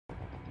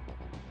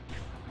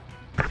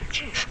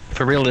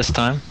For real this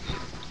time.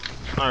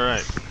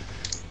 Alright.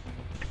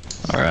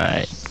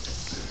 Alright.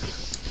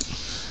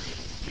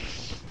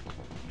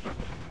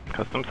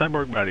 Custom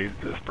cyborg bodies,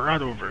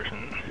 Desperado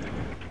version.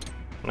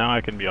 Now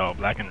I can be all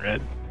black and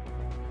red.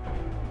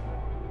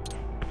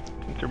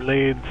 Pincer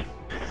blades.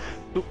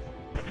 Oop.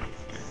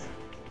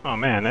 Oh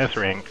man, S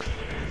ranks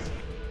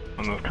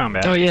on those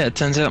combat. Oh yeah, it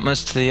turns out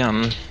most of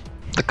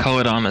the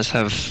colored armors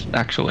have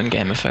actual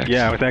in-game effects.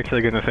 Yeah, I was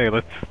actually gonna say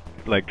let's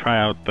like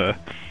try out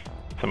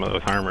some of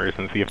those armors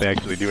and see if they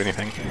actually do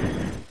anything.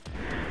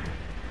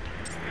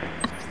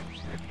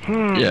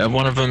 Yeah,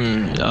 one of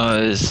them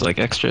is like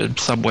extra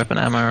sub-weapon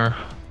ammo.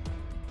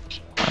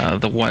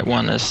 The white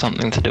one is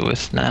something to do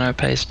with nano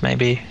paste,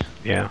 maybe.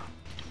 Yeah.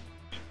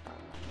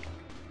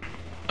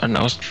 I don't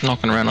know, I was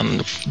knocking around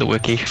on the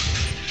wiki.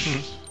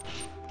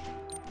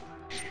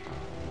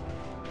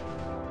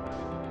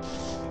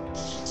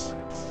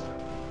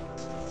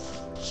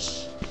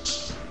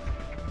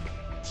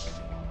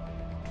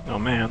 Oh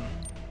man.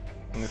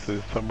 And this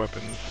is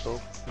sub-weapons,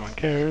 so no one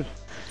cares.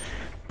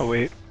 Oh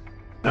wait.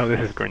 Oh, this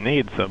is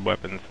grenade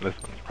sub-weapons, this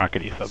one's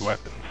rockety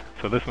sub-weapons.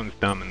 So this one's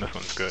dumb and this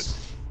one's good.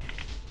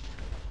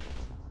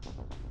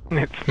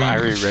 Its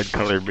fiery red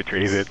color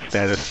betrays its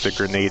status, the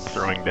grenade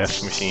throwing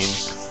death machine.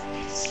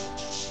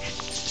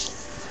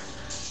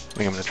 I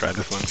think I'm gonna try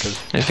this one because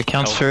If it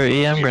counts for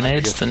EM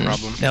grenades, then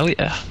hell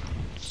yeah.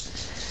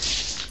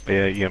 But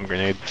yeah, EM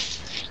grenades.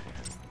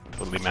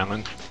 Totally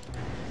balanced.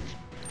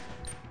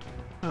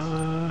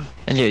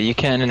 And yeah, you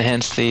can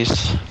enhance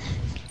these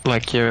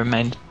like your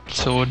main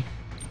sword.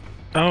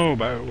 Oh,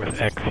 but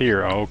with X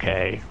here,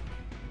 okay.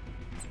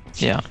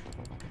 Yeah.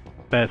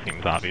 That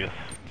seems obvious.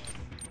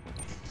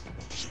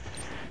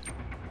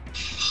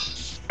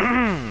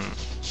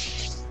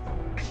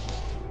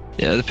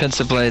 Yeah, the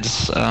pincer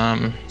blades,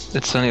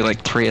 it's only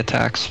like 3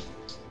 attacks,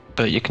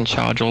 but you can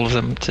charge all of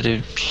them to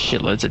do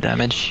shitloads of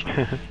damage.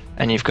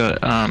 And you've got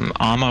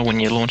armor when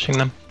you're launching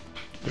them.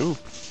 Ooh.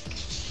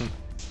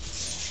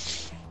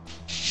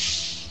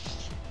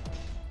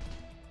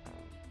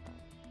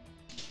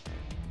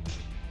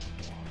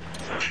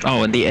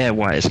 Oh, and the air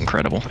wire is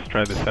incredible. Let's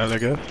try this out, I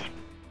guess,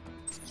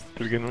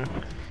 to begin with.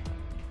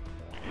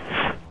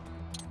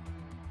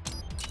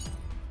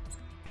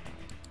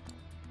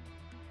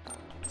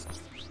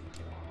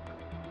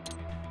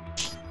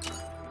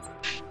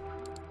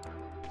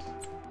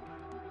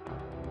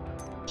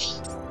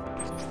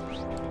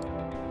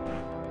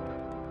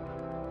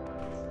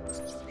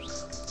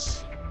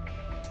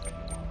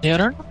 Yeah, I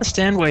don't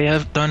understand why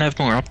you don't have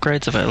more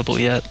upgrades available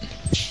yet.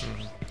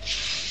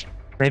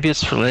 Maybe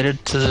it's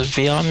related to the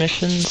VR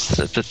missions,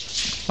 but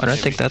I don't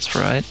think that's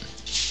right.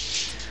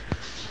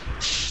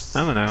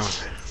 I don't know.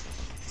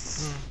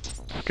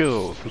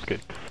 Skills. Let's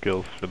get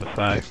skills for the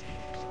side.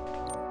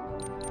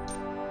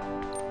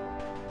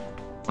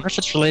 I wonder if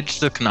it's related to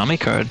the Konami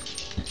code.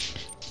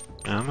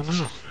 I don't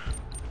know.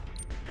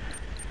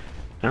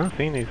 I don't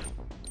see any.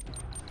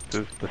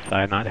 Does the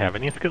side not have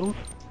any skills?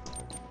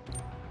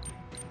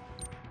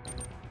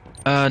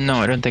 No,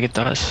 I don't think it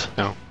does.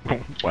 No.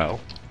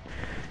 Well.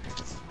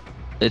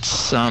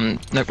 It's,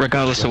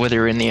 regardless of whether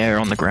you're in the air or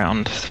on the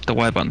ground, the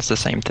Y button's the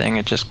same thing,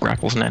 it just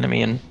grapples an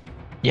enemy and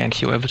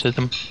yanks you over to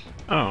them.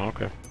 Oh,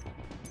 okay.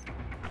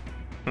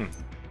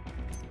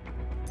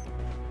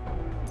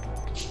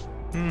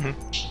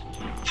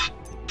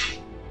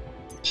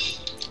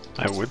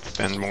 I would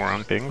spend more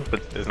on things,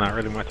 but there's not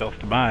really much else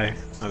to buy,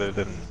 other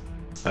than,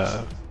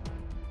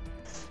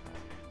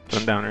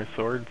 Sundowner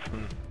swords,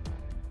 and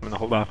I'm gonna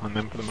hold off on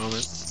them for the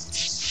moment.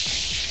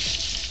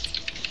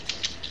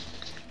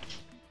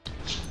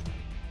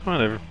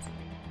 Whatever.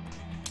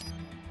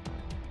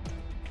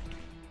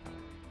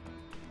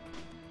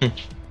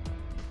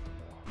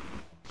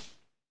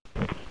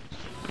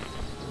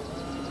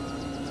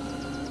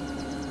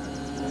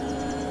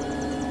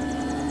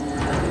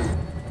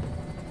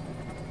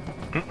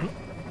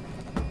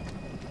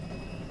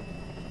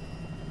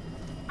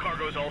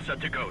 Cargo's all set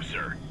to go,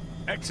 sir.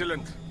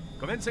 Excellent.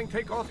 Commencing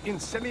takeoff in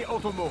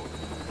semi-auto mode.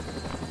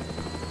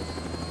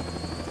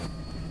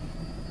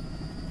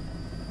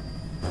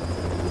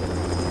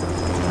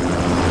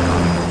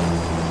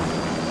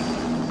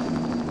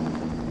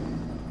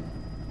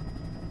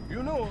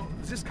 You know,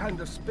 this kind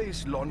of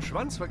space launch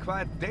once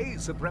required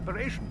days of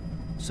preparation.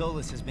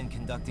 Solus has been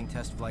conducting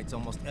test flights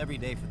almost every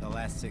day for the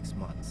last 6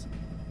 months.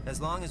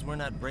 As long as we're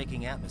not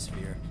breaking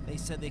atmosphere, they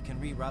said they can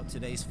reroute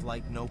today's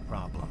flight no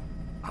problem.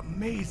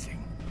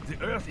 Amazing. The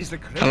Earth is the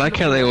I like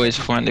how they always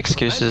find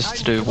excuses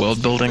to do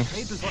world building.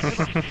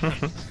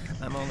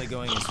 I'm only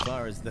going as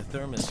far as the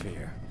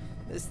thermosphere.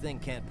 This thing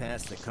can't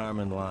pass the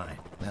Kármán line.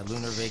 That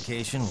lunar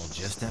vacation will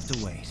just have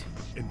to wait.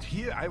 And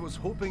here I was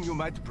hoping you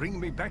might bring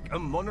me back a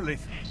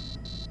monolith.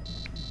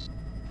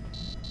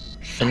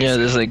 And yeah,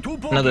 there's like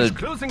another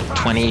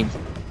 20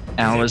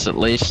 hours at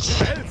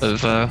least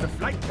of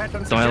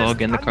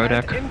dialogue in the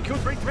codec.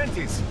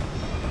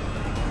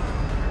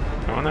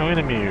 Oh no,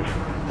 enemies.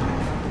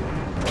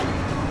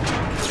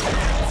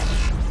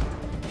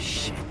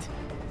 Shit.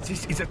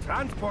 This is a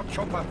transport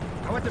chopper.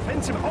 Our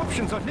defensive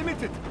options are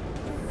limited.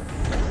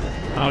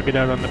 I'll get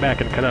out on the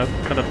back and cut up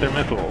their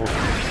missiles.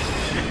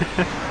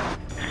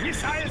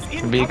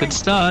 Would be a good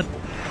start.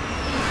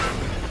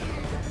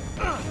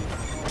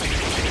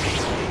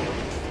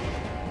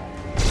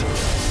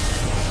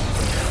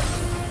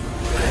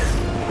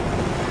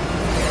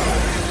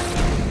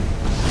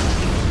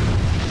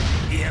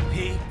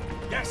 EMP?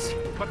 Yes,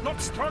 but not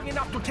strong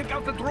enough to take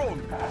out the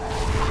drone.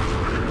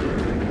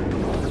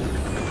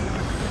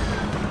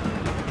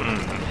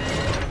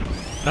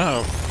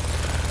 Uh-oh.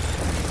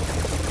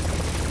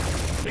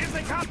 Here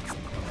they come!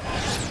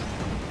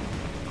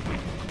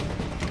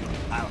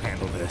 I'll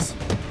handle this.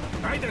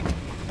 Raiden!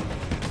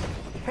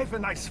 Have a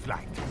nice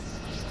flight.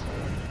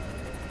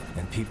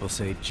 And people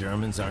say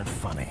Germans aren't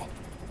funny.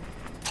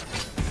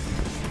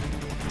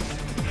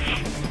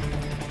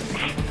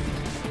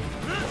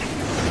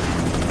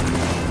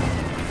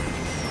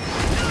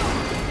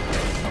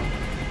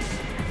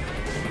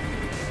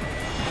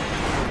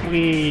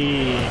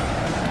 Whee!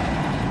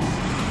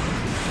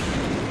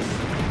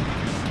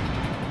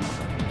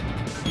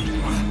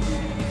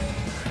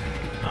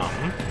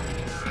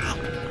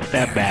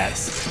 That bad.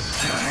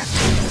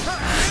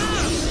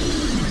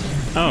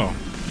 Oh,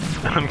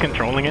 I'm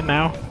controlling it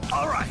now?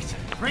 All right,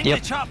 bring Yep.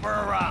 the chopper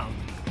around.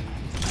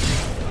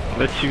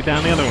 Let's shoot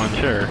down the other one,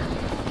 sure.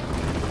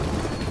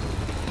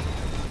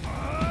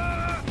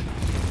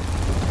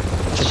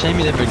 It's a shame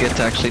you never get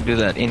to actually do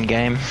that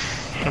in-game.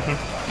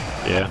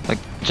 Yeah. Like,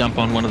 jump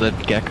on one of the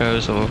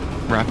geckos or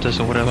raptors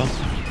or whatever.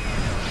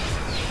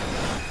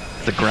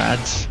 The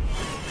grads.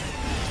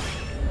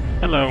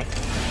 Hello.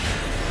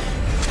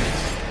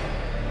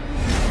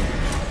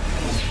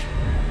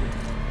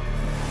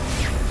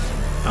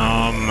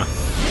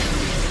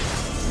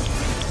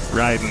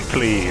 Raiden,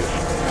 please.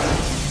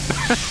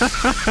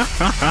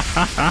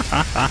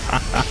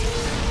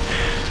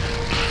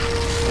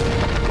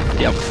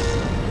 Yep.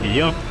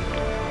 Yup.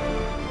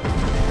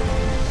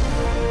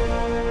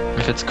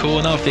 If it's cool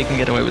enough, you can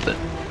get away with it.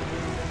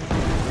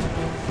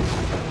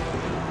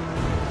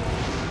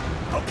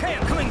 Okay,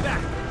 I'm coming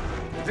back.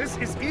 This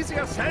is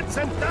easier said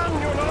than done,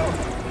 you know.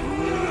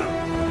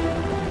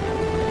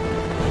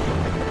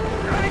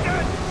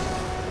 Raiden!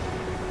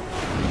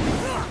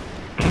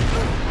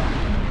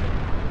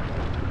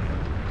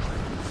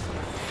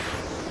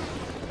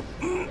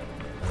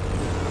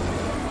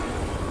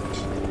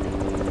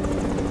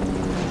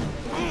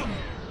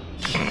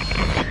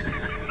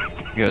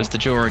 Goes the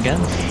jaw again.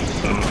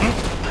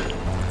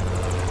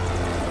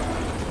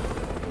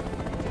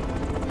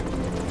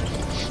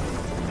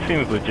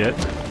 Seems legit.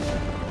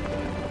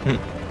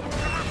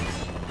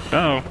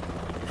 Uh-oh.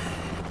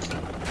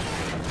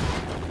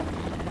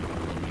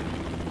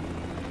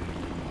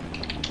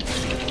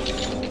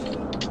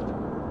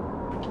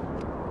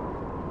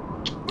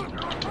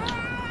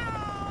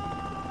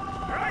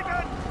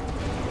 Raiden!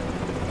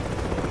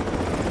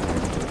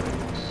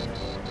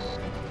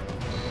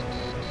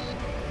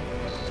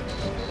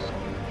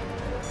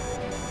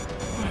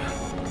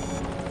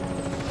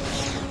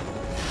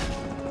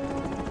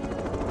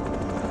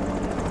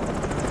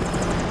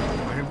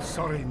 I am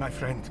sorry, my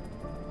friend.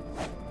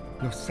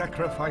 Your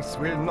sacrifice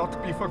will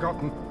not be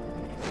forgotten.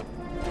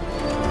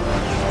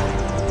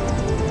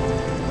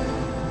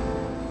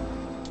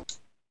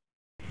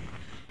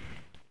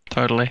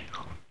 Totally.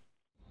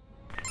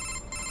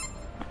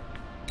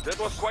 That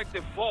was quite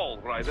the fall,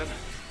 Raiden.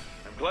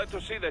 I'm glad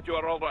to see that you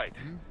are all right.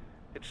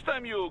 It's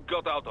time you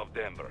got out of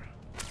Denver.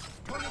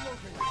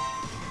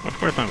 Of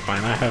course I'm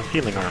fine, I have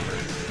healing armor.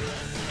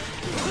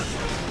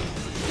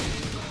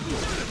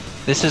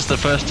 This is the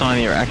first time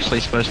you're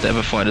actually supposed to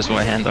ever fight as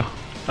right-hander.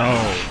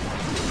 Oh.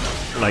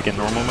 Like in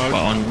normal mode?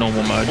 Well, on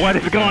normal mode. What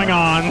is going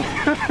on?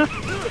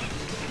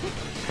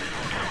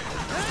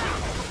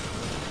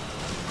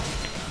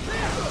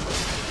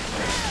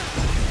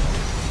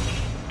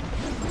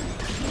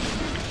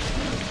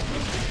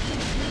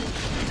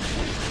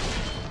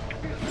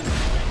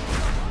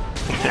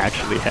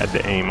 Actually had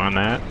to aim on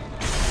that.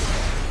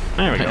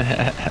 There we go.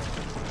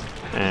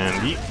 And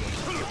yeet.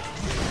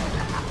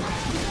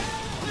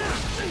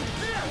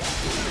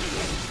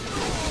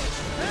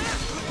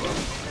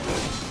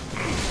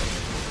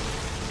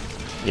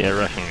 Yeah,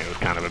 rushing is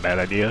kind of a bad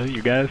idea,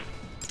 you guys.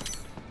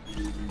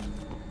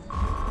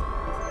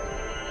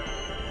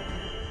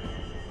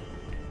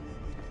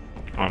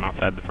 Oh, I'm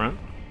outside the front?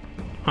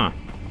 Huh.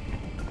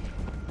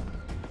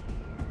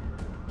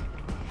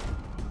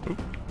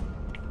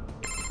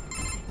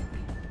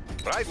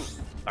 Raiden,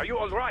 are you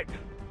all right?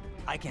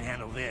 I can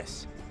handle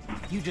this.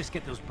 You just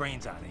get those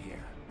brains out of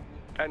here.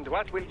 And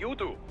what will you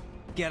do?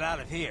 Get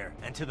out of here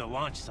and to the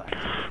launch site.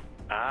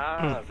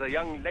 Ah, the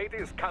young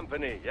ladies'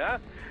 company, yeah?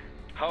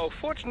 How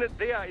fortunate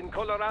they are in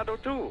Colorado,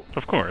 too.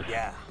 Of course.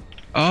 Yeah.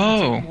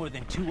 Oh. More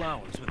than 2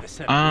 hours with a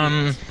set of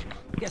wheels.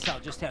 Guess I'll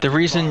just have The to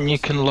reason borrow you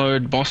some. can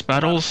load boss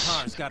battles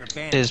Car's got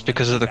abandoned is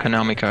because of the when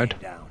Konami code. came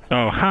down.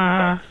 Oh,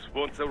 ha!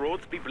 Won't the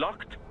roads be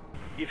blocked?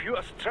 If you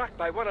are struck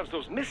by one of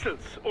those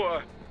missiles,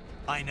 or...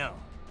 I know.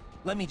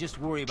 Let me just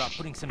worry about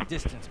putting some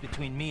distance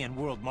between me and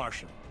World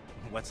Marshal.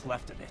 What's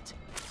left of it.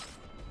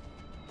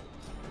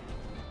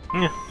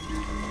 Yeah.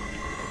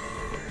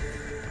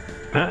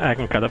 I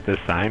can cut up this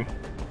sign.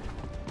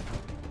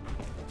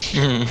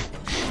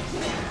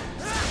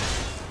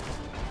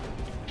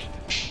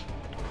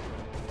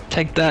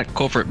 Take that,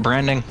 corporate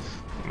branding.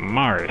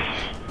 Mars.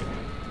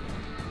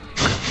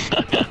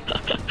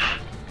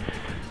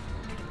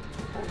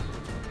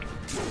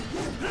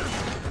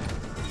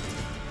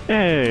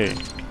 Hey!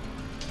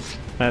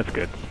 That's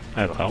good.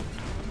 That'll help.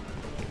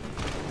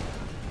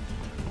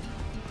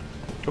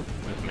 Oh,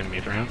 there's some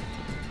enemies around.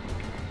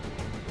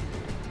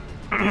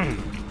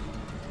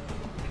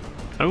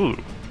 Oh!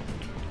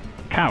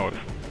 Cows.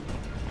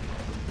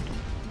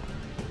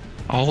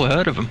 All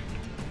heard of them.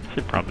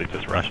 Should probably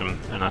just rush them.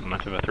 They're not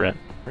much of a threat,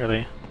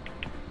 really.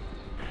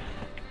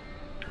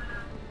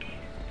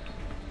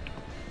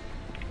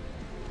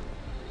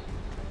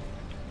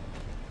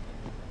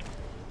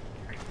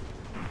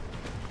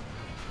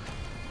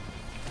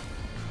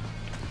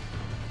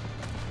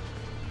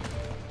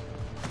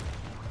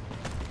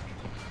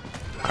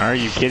 Are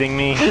you kidding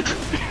me?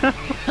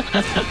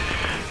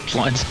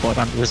 Blind spot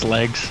under his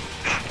legs.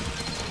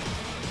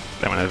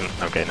 That one hasn't.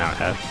 Okay, now it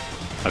has.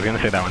 I was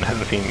gonna say that one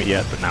hasn't seen me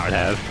yet, but now it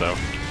has, so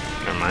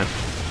never mind.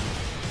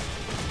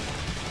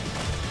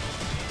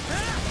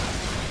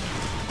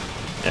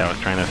 Yeah, I was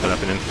trying to set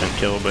up an instant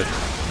kill, but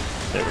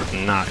it was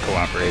not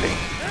cooperating.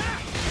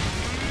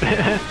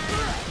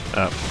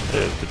 Oh,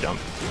 there's the jump.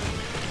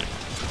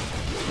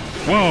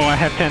 Whoa, I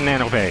have 10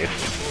 nano paste.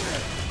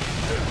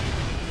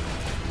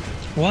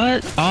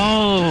 What?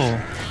 Oh!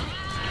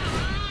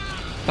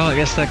 Oh, I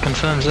guess that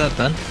confirms that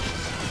then.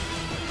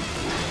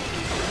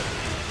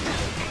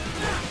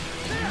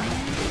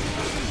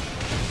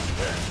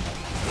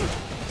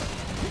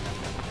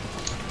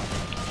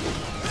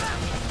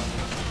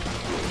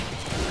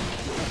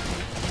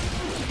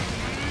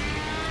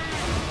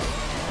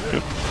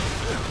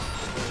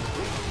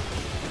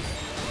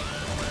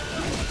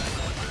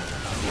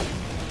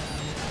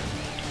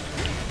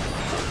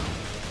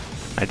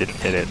 I didn't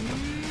hit it.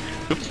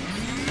 Oops.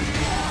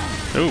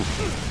 Ooh.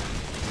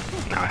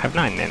 Now I have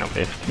 9 nano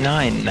paste.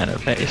 9 nano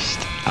paste.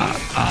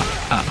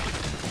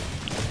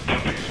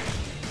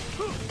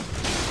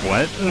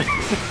 What?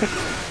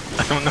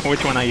 I don't know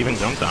which one I even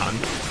jumped on.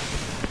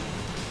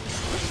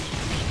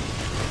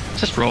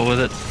 Just roll with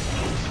it.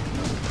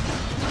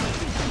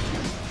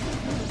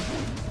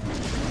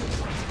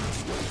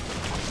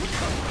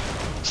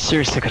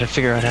 Seriously, gotta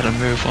figure out how to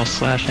move while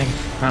slashing.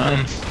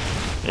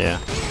 Yeah.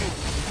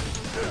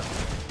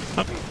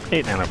 Oh,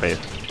 8 nano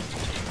paste.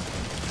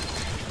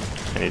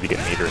 I need to get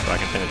a meter so I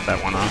can finish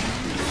that one off.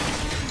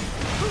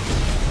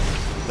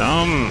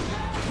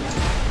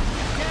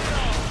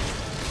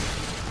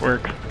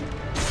 Work.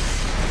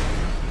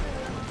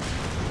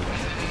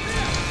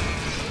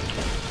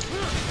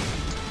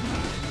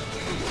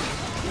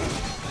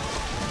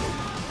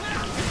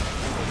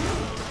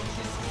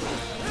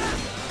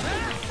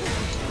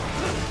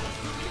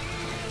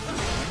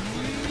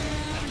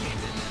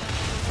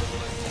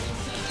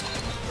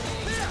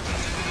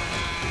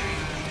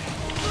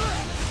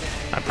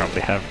 I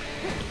probably have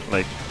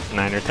like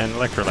 9 or 10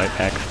 electrolyte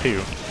packs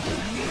too.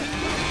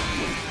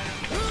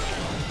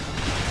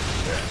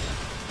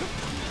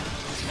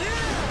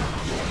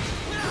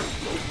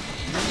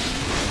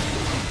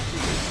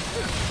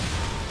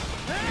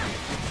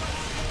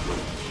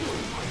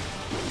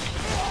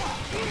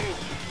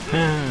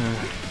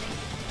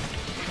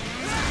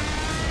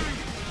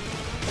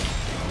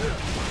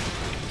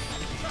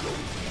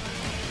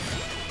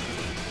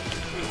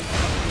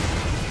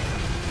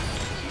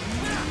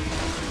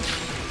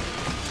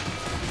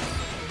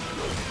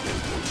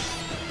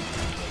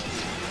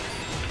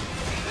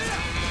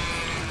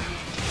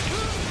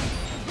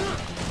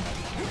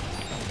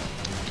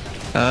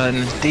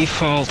 In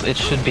default, it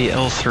should be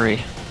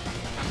L3.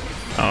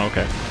 Oh,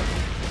 okay.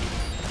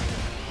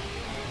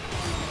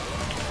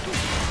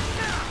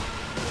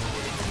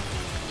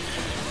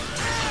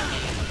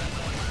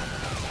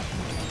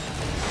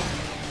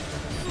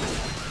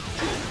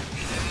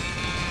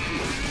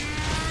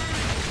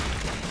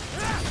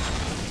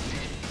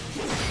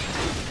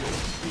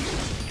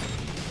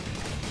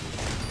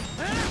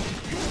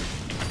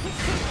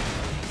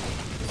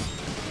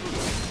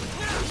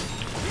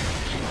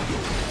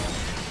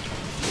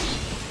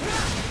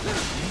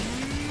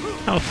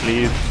 Oh,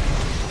 please.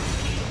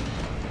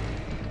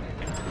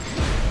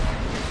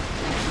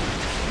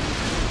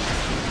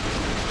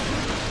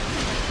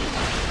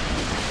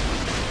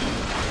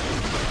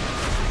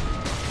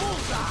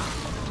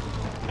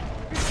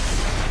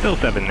 Still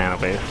 7 nano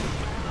base.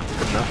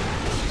 Good enough.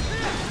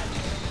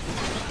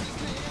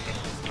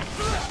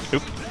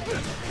 Oops.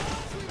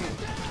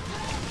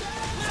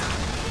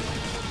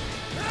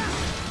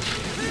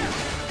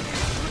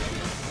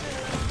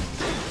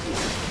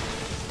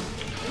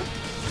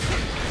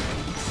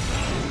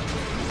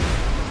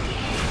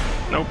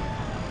 Nope.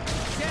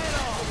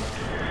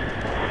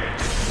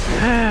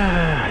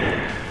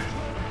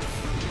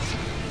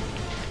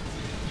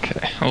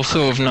 Okay.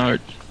 Also of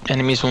note,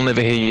 enemies will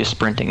never hear you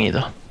sprinting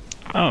either.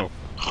 Oh,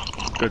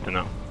 good to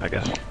know, I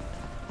guess.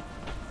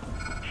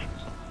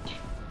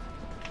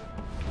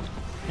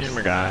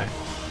 Hammer guy.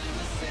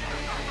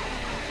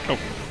 Oh.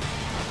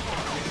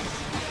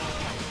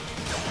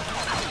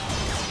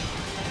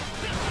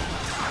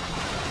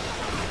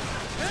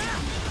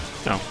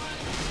 No.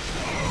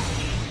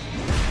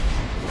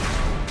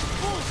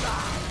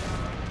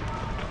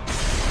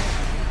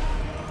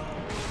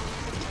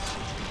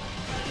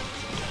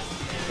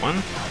 One?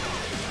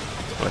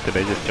 What, did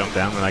they just jump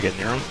down when I get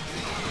near them?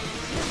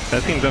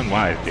 That seems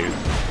unwise, dude.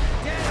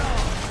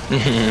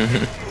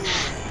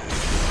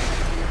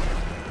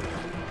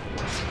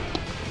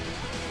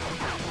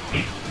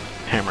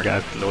 Hammer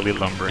guy's slowly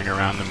lumbering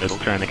around the middle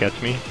trying to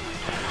catch me.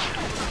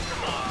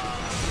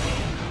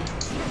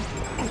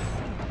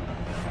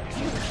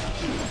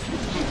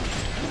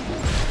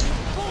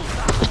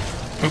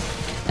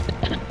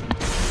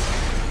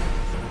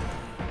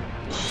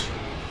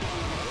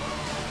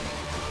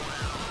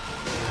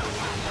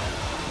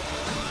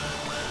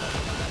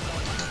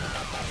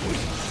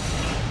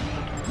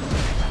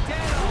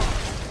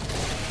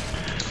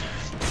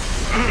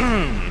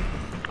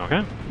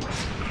 Okay.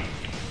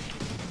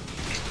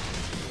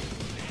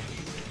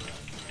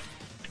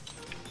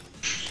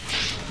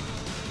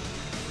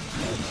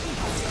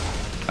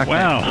 Okay.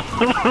 Wow.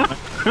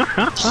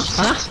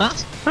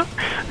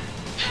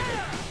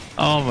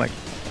 Oh my.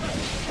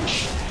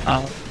 I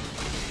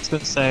was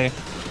gonna say.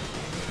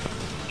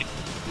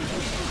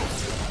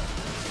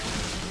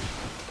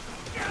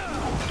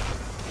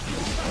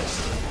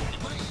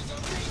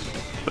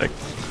 Like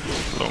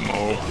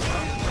slow-mo.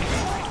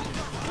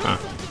 Huh.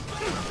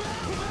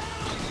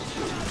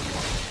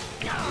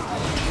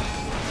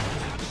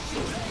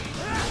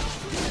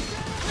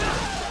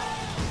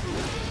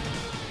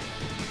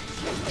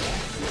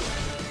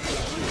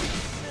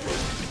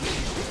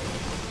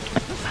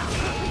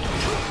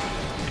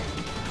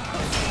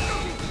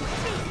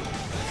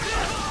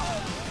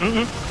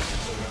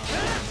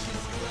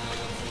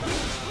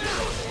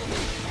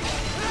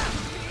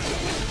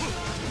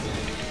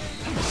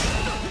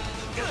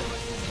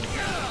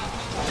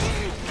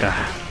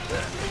 Ah.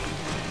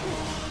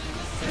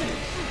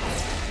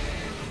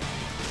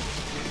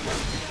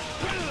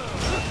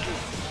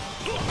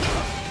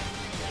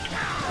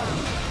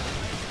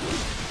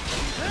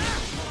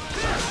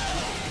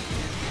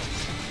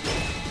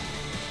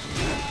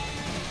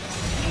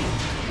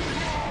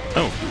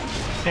 Oh,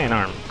 hey, an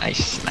arm.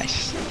 Nice,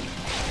 nice.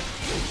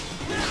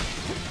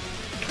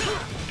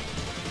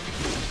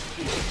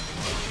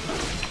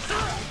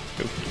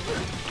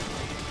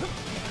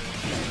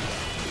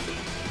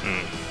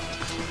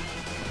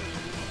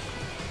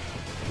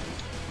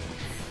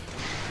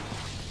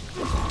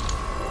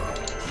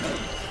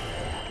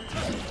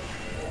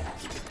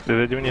 Does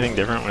it do anything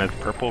different when it's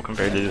purple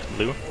compared to just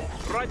blue?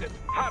 Right,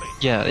 hurry.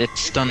 Yeah, it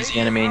stuns the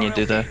enemy and you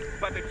do the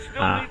But it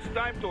still needs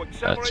time to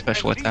accelerate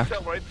special and attack.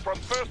 decelerate from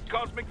first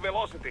cosmic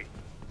velocity.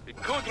 It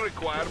could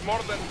require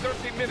more than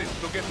 30 minutes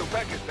to get to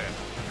Pakistan.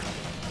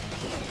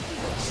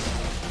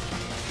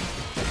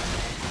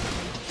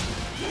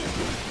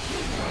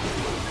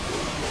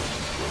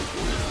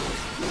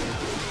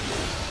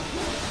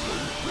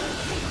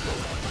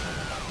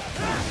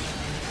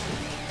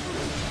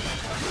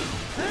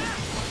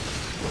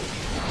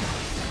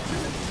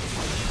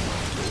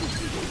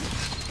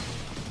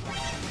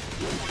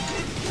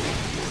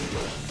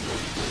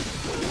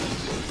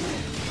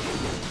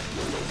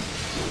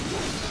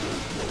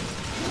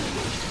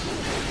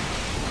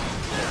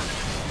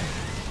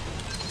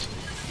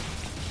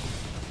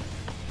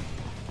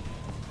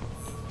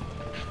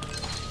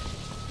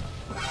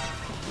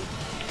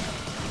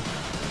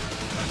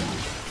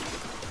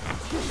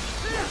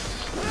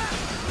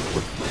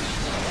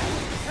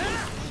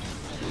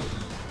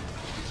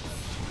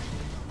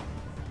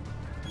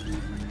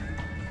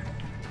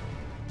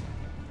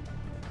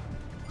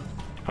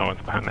 Oh,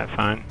 it's behind that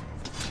sign.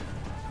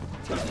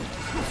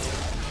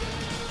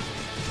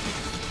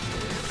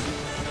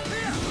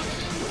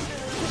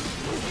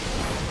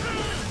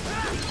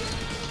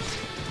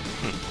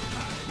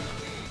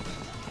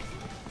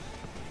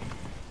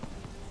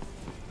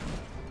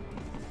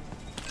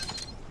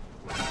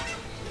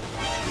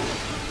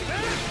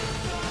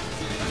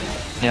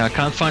 Yeah, I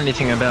can't find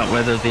anything about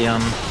whether the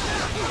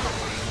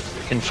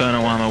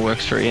Inferno armor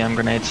works for EM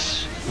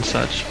grenades and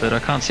such, but I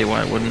can't see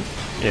why it wouldn't.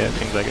 Yeah, it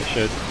seems like it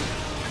should.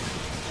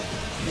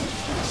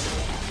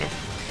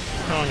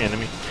 Wrong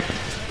enemy.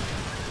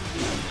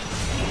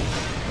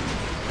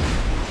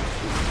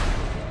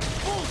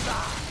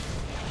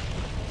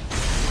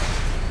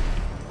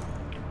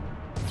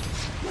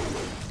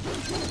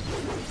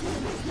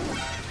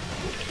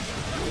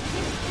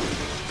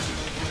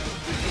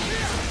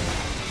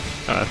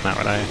 Oh, that's not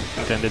what I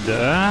intended to.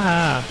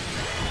 Ah!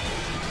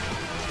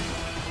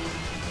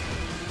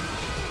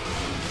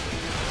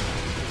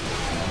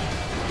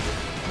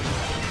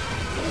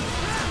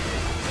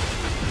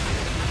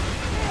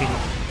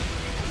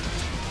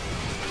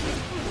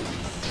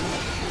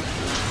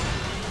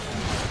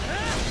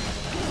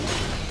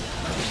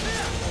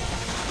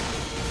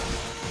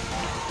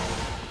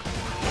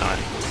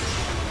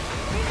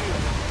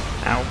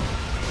 Ow.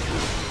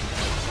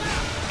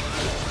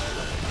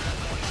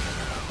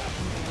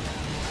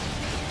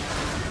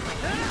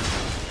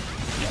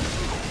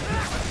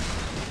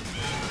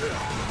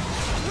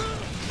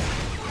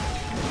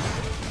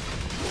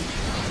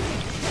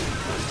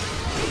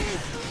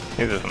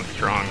 These are some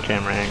strong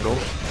camera angles.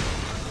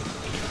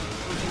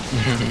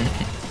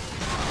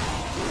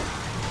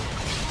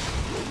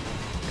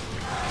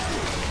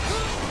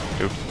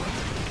 Oops.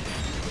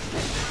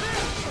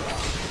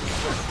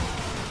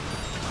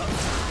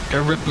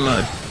 Go rip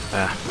mode.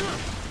 Ah.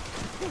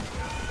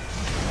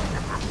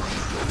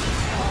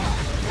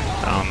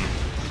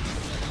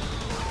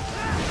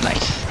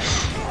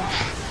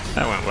 Nice.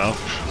 That went well.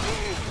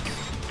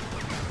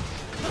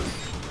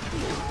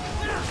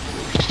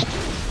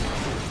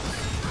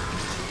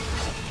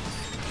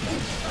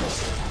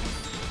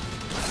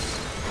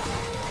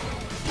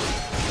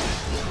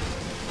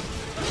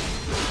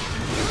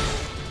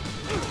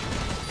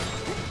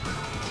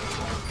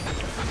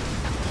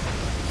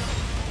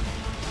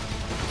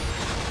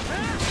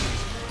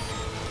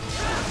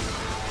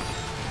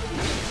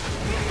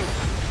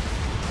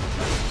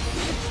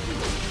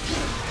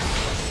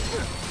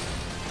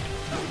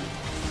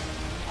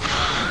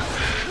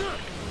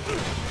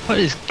 What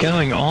is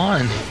going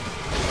on?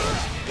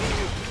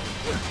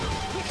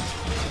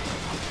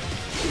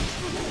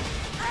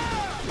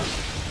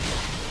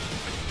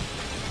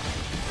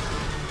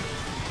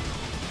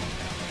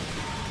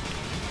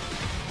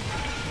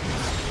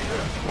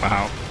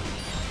 Wow.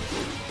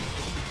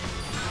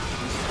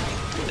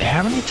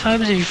 How many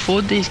times have you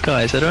fought these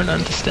guys? I don't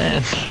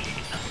understand.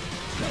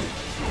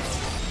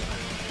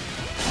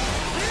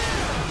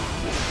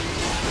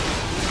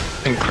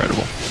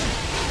 Incredible.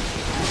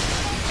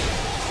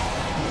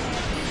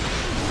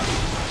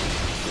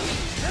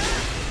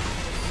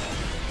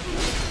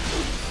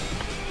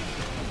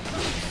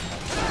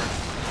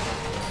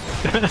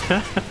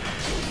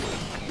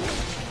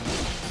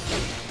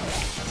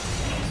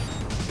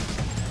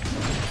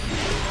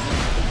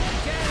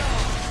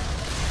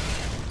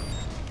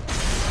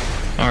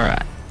 All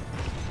right.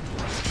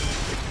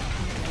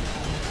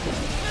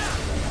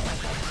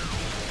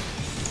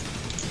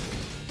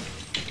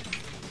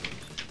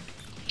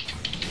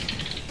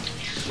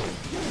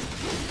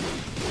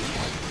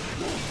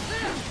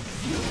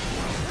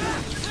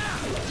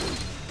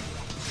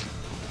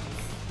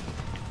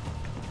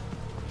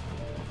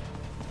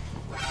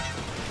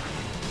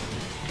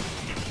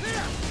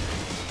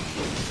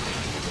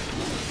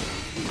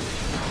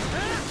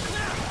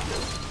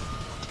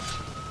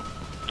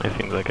 It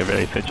seems like a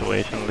very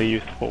situationally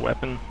useful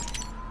weapon.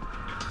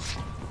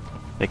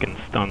 They can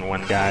stun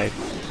one guy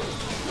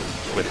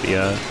with the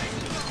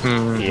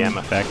EM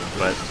effect,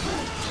 but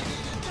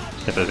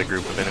if there's a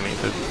group of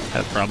enemies that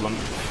has problems.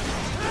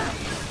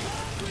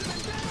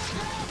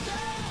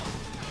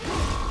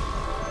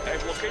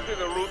 I've located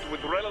a route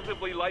with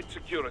relatively light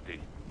security.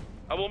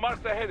 I will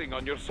mark the heading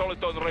on your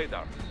Soliton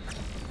radar.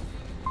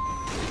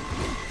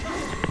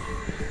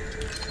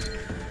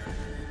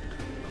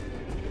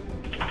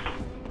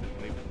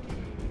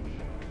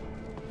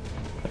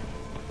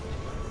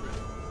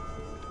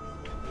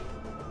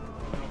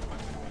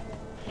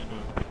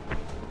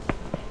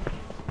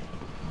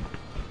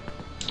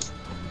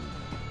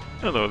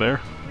 Hello there.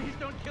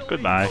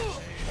 Goodbye.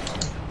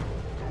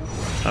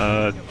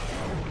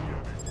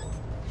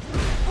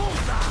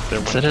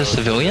 Is that a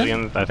civilian?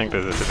 Civilians? I think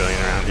there's a civilian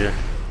around here.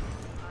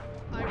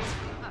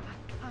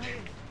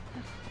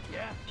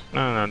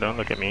 No, don't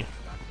look at me.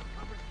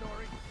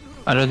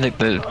 I don't think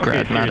the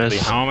grad Okay, matters.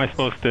 seriously, how am I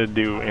supposed to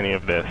do any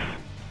of this?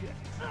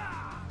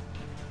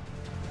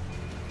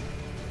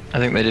 I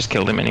think they just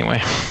killed him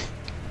anyway.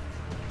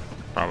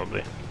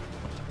 Probably.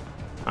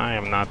 I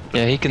am not.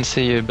 Yeah, he can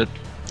see you, but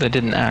they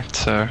didn't act,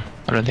 so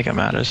I don't think it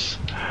matters.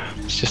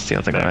 It's just the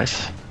other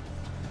guys.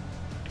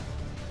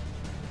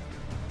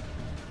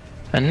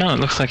 And no, it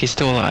looks like he's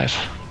still alive.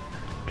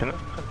 Can I,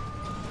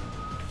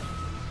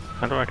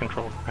 how do I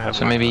control? I have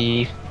So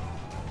maybe...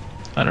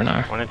 I don't know.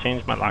 I want to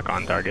change my lock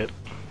on target.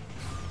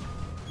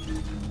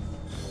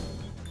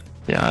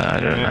 Yeah, I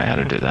don't know how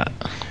to do that.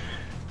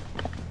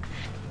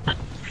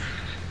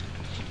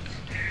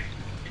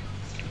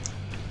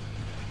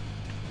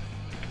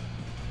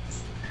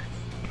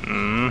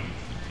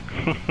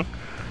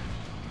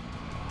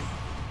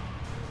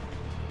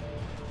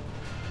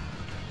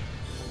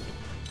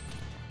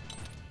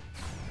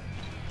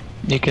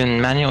 You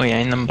can manually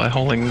aim them by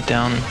holding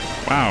down.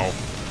 Wow.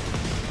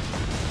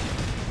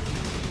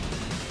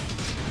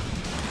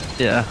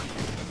 Yeah.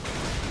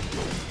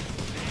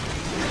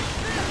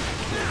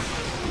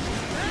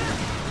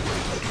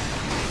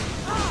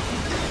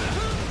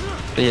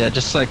 But yeah,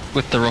 just like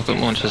with the rocket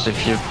launchers,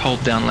 if you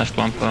hold down left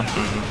bumper,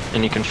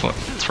 then you can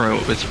throw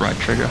it with right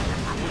trigger.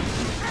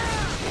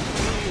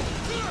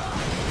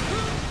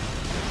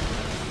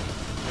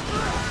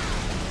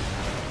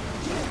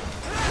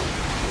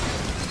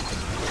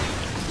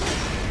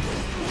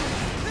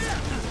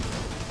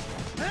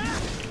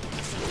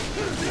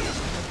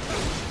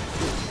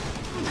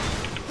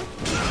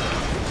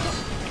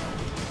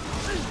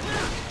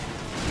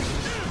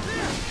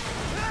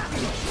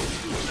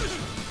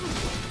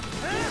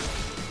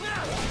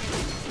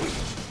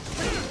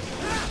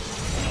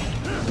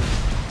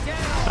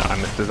 I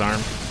missed his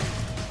arm.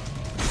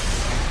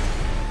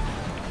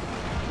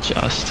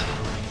 Just.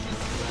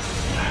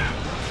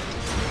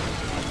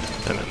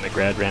 And then the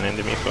grad ran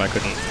into me, so I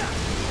couldn't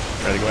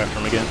try to go after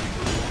him again.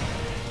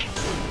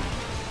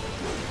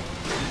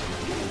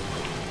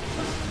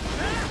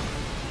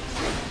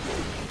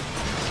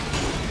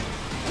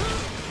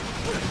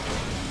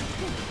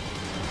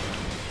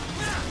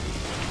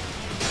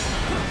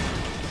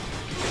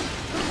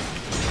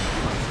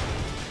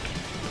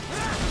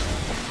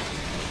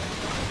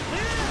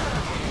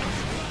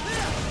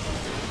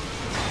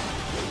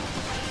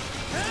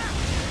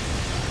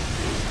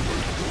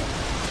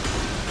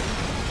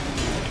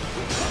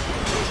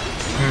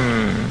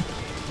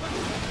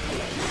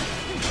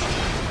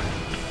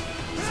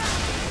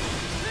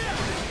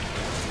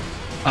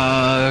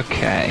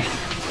 Okay.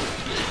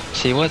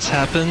 See, what's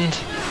happened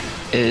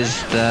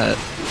is that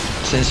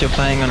since you're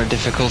playing on a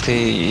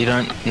difficulty you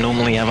don't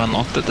normally have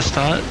unlocked at the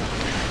start,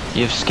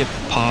 you've skipped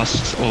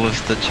past all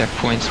of the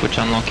checkpoints which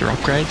unlock your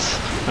upgrades.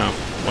 Oh,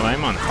 well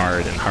I'm on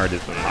hard, and hard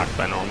is unlocked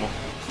by normal.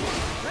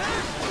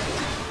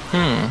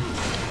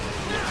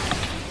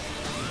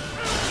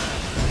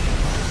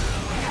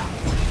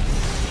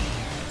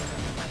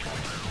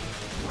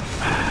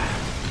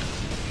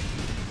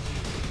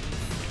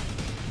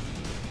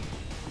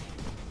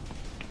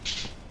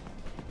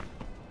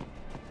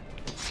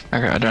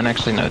 Okay, I don't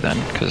actually know then,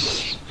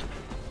 because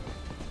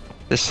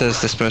this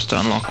says they're supposed to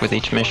unlock with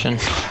each mission.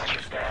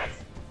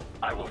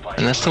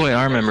 And that's the way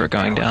I remember it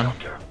going down.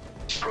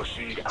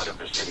 Proceed out of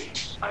the city.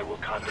 I will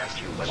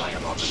contact you when I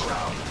am on the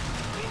ground.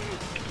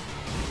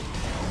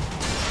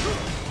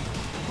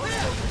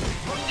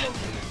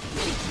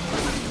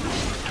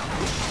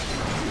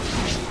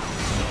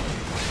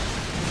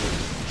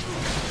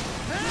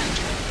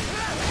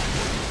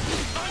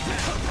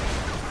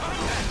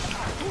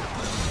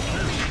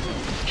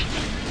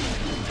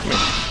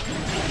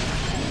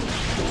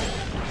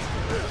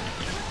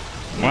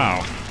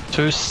 Wow.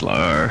 Too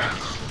slow.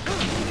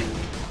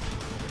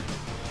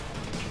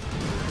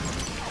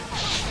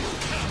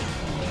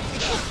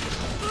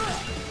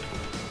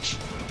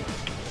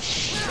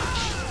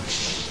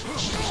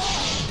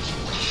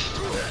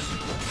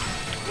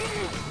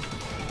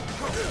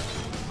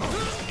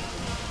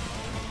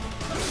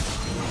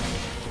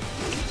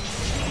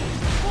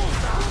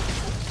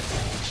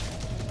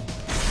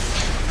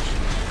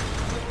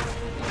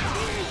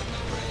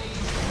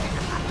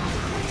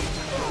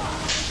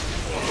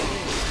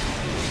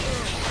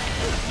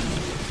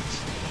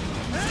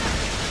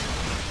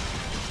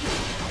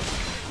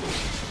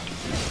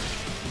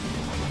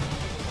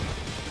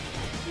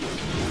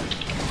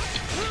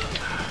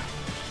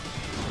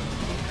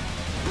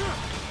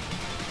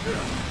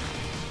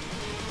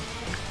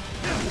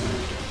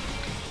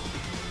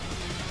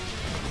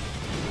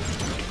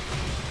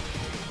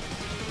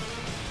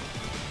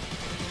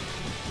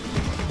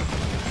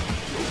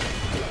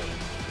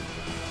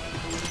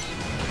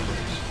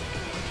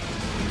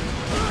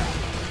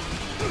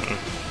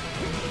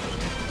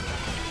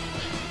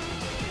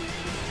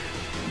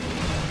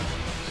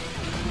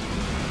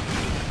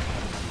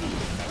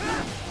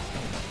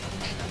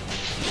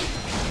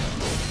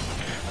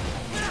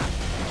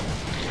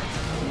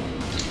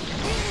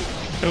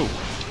 Oh.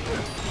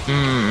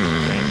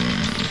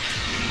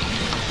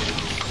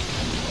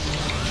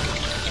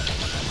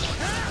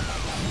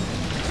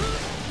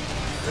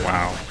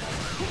 Wow.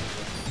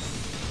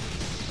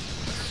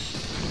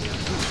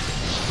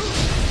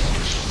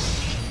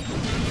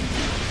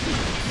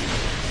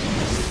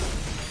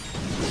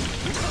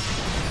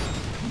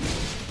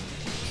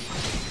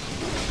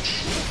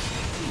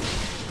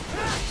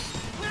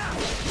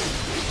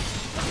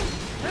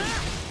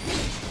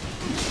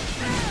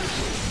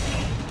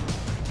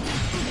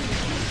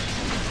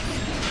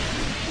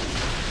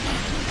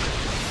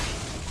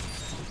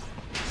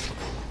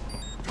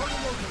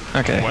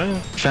 Okay.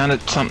 What? Found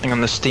it something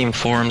on the Steam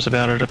forums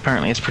about it.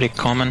 Apparently it's pretty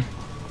common.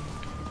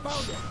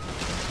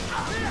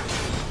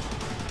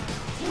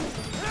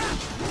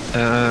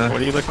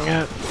 What are you looking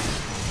at?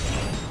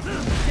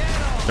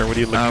 Or what are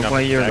you looking up?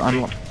 Where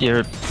exactly?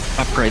 your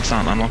upgrades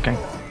aren't unlocking.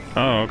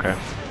 Oh, okay.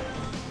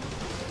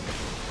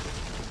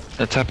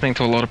 It's happening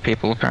to a lot of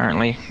people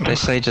apparently. They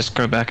say just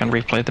go back and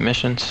replay the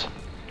missions.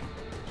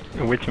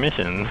 Which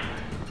missions?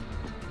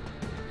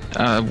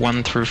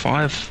 1 through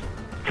 5.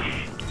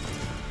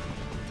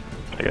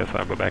 I guess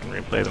I'll go back and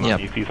replay them Yep.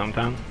 on PC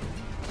sometime.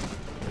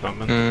 Or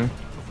something.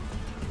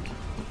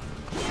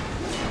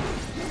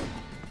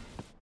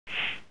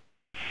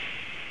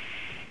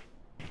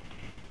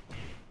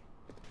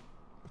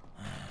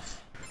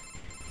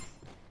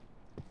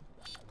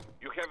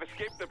 You have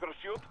escaped the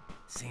pursuit?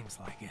 Seems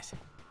like it.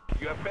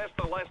 You have passed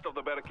the last of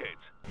the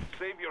barricades.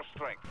 Save your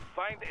strength.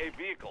 Find a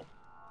vehicle.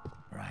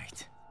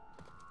 Right.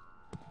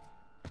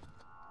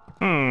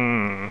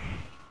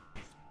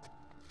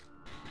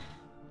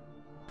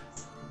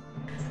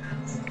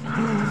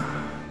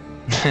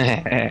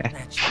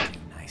 That should do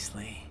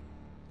nicely.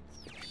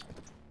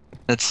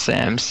 That's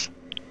Sam's.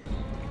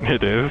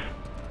 It is.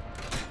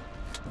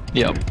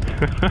 Yep.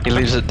 He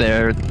leaves it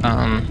there,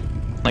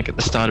 like at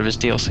the start of his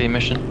DLC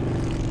mission.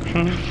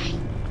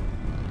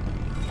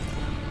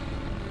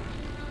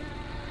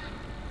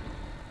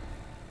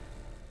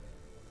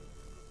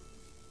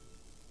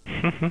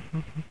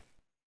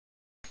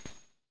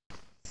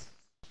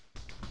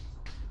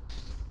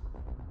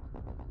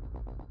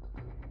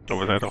 So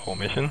was that a whole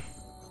mission?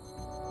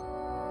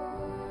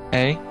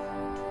 Hey?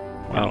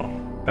 Well,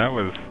 that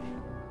was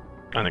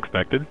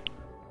unexpected.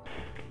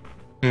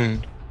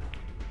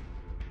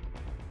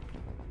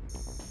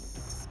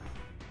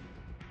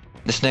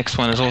 This next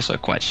one is also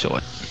quite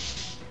short.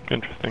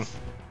 Interesting.